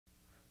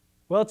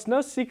Well, it's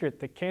no secret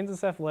that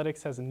Kansas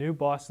Athletics has a new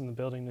boss in the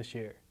building this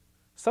year.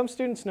 Some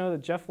students know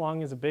that Jeff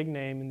Long is a big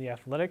name in the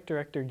athletic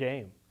director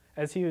game,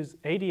 as he was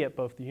AD at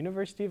both the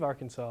University of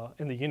Arkansas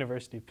and the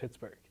University of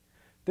Pittsburgh.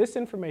 This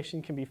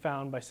information can be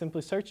found by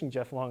simply searching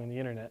Jeff Long on the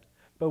internet,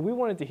 but we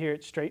wanted to hear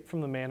it straight from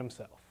the man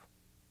himself.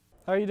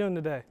 How are you doing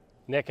today?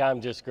 Nick,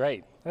 I'm just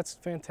great. That's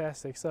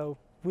fantastic. So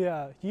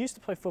you used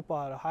to play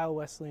football at Ohio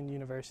Wesleyan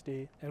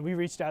University, and we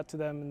reached out to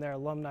them in their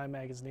alumni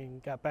magazine,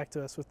 got back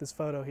to us with this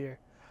photo here.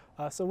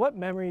 So what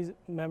memory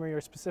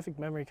or specific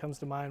memory comes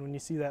to mind when you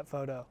see that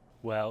photo?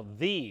 Well,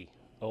 the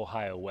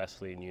Ohio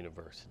Wesleyan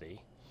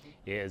University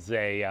is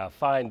a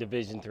fine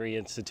Division III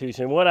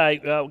institution.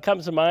 What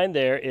comes to mind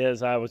there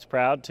is I was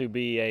proud to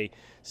be a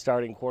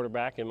starting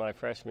quarterback in my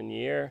freshman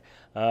year,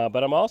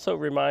 but I'm also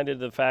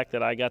reminded of the fact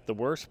that I got the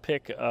worst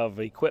pick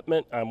of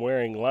equipment. I'm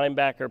wearing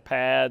linebacker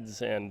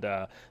pads, and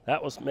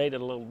that made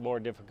it a little more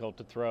difficult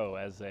to throw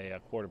as a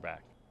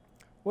quarterback.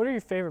 What are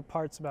your favorite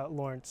parts about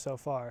Lawrence so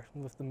far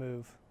with the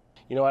move?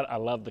 You know what? I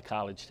love the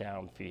college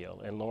town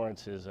feel, and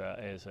Lawrence is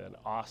an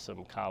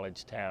awesome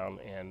college town,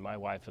 and my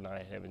wife and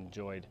I have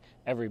enjoyed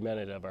every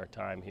minute of our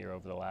time here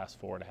over the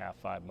last 4.5,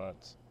 5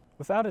 months.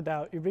 Without a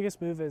doubt, your biggest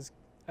move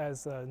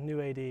as a new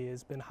AD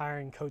has been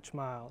hiring Coach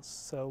Miles.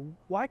 So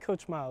why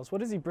Coach Miles?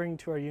 What does he bring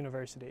to our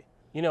university?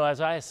 You know,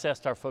 as I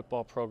assessed our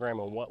football program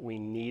and what we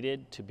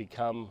needed to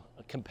become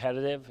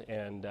competitive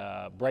and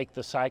break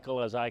the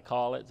cycle, as I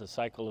call it, the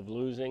cycle of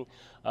losing,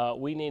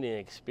 we need an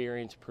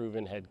experienced,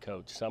 proven head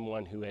coach,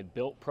 someone who had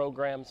built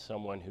programs,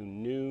 someone who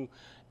knew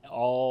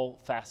all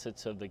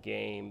facets of the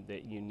game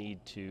that you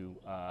need to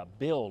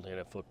build in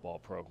a football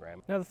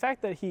program. Now, the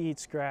fact that he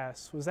eats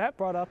grass, was that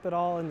brought up at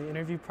all in the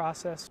interview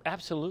process?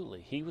 Absolutely.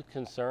 He was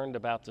concerned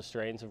about the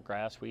strains of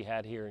grass we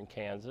had here in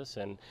Kansas,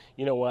 and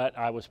you know what?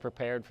 I was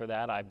prepared for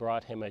that. I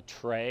brought him a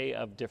tray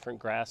of different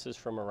grasses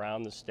from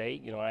around the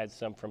state. You know, I had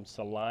some from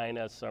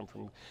Salina, some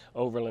from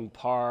Overland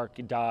Park,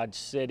 Dodge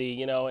City,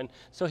 you know, and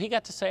so he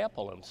got to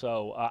sample them.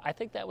 So I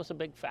think that was a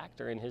big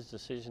factor in his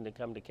decision to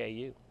come to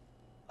KU.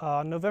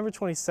 On November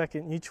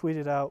 22nd, you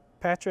tweeted out,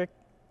 "Patrick,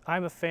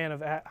 I'm a fan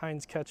of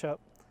 @Heinz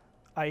ketchup.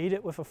 I eat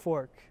it with a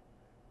fork."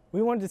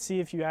 We wanted to see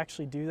if you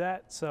actually do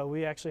that, so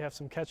we actually have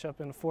some ketchup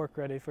and a fork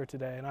ready for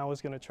today, and I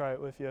was going to try it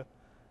with you.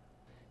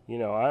 You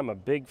know, I'm a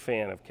big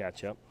fan of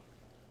ketchup.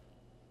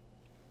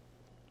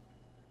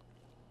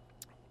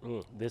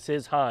 This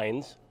is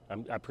Heinz. I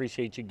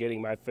appreciate you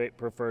getting my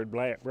preferred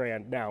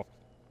brand. Now,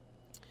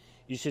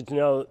 you should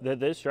know that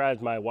this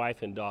drives my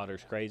wife and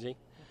daughters crazy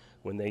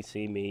when they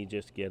see me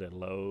just get a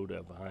load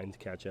of Heinz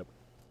ketchup.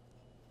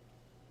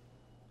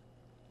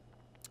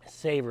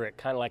 Savor it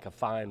kind of like a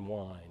fine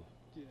wine.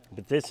 Yeah.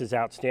 But this is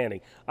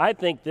outstanding. I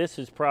think this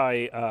is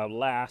probably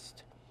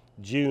last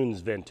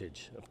June's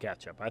vintage of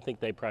ketchup. I think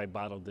they probably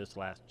bottled this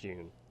last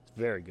June. It's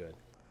very good.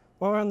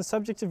 While we're on the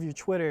subject of your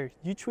Twitter,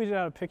 you tweeted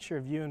out a picture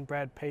of you and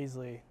Brad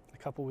Paisley a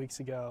couple weeks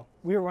ago.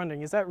 We were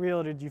wondering, is that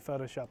real or did you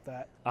Photoshop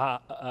that?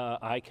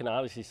 I can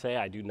honestly say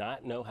I do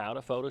not know how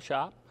to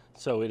Photoshop.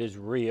 So it is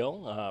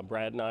real.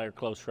 Brad and I are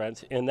close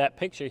friends. In that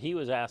picture, he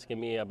was asking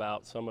me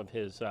about some of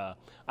his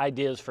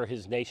ideas for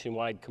his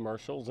nationwide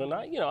commercials, and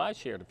I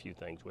shared a few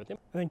things with him.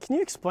 And then can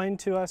you explain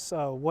to us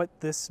what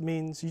this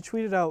means? You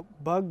tweeted out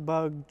 "bug,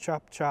 bug,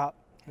 chop, chop,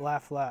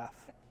 laugh,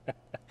 laugh."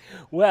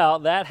 Well,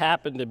 that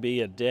happened to be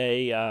a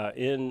day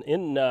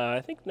in I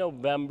think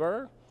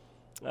November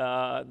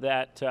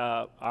that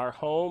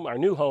our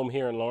new home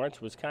here in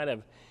Lawrence was kind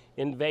of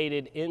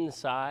invaded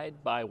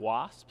inside by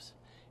wasps.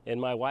 And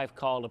my wife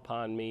called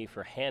upon me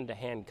for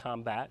hand-to-hand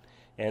combat,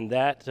 and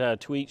that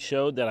tweet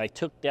showed that I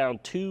took down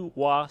 2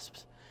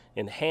 wasps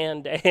in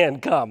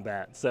hand-to-hand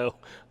combat. So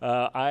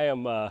I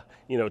am,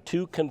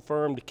 2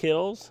 confirmed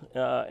kills,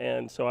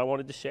 and so I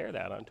wanted to share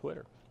that on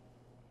Twitter.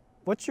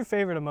 What's your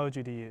favorite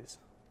emoji to use?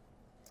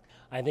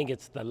 I think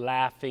it's the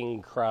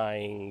laughing,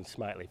 crying,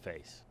 smiley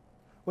face.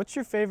 What's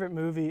your favorite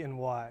movie and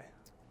why?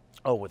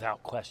 Oh,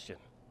 without question,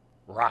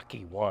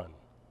 Rocky 1.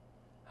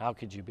 How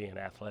could you be in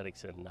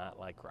athletics and not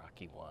like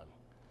Rocky 1?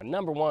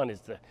 Number 1 is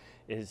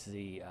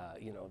the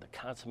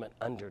consummate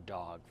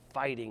underdog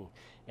fighting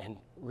and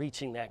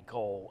reaching that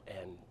goal,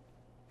 and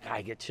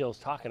I get chills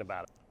talking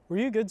about it. Were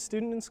you a good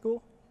student in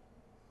school?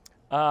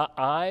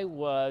 I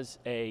was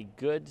a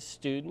good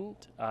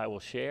student. I will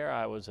share.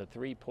 I was a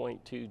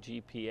 3.2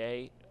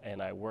 GPA,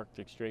 and I worked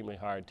extremely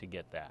hard to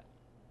get that.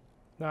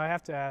 Now I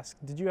have to ask,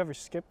 did you ever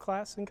skip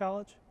class in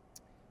college?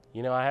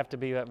 You know, I have to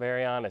be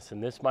very honest,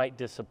 and this might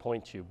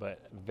disappoint you,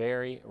 but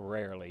very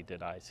rarely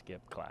did I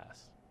skip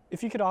class.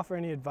 If you could offer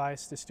any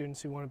advice to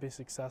students who want to be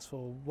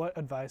successful, what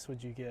advice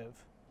would you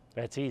give?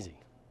 That's easy.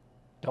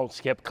 Don't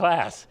skip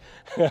class.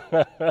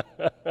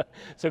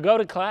 So go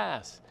to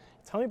class.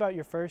 Tell me about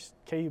your first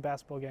KU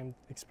basketball game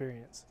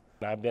experience.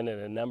 I've been in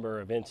a number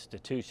of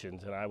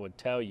institutions, and I would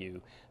tell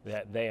you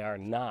that they are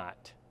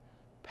not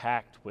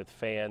packed with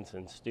fans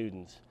and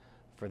students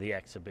for the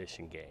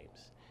exhibition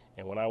games.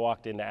 And when I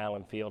walked into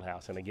Allen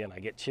Fieldhouse, and again, I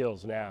get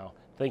chills now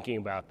thinking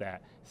about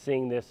that,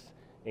 seeing this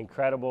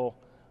incredible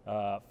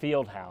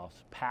field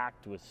house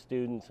packed with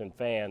students and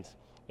fans,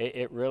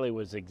 it really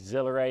was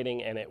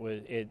exhilarating, and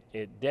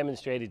it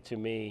demonstrated to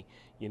me,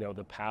 you know,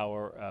 the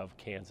power of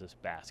Kansas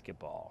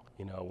basketball.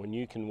 You know, when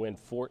you can win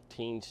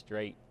 14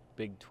 straight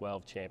Big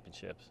 12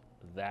 championships,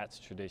 that's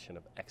tradition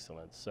of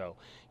excellence. So,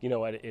 you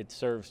know, it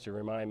serves to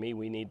remind me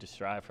we need to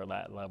strive for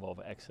that level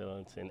of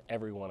excellence in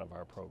every one of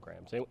our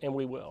programs, and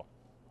we will.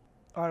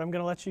 All right, I'm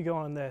going to let you go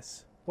on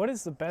this. What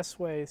is the best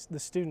way the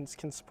students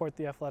can support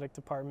the athletic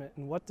department,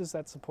 and what does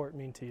that support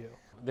mean to you?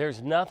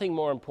 There's nothing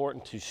more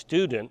important to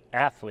student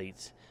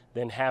athletes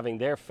than having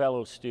their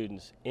fellow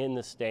students in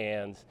the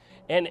stands,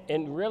 and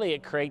really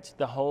it creates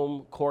the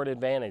home court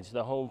advantage,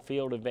 the home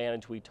field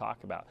advantage we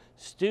talk about.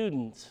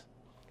 Students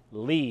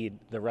lead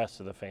the rest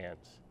of the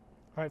fans.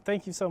 All right,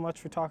 thank you so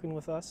much for talking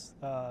with us.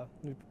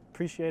 We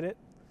appreciate it.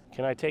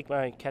 Can I take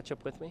my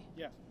ketchup with me?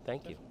 Yeah.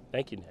 Thank you.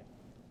 Thank you, Nick.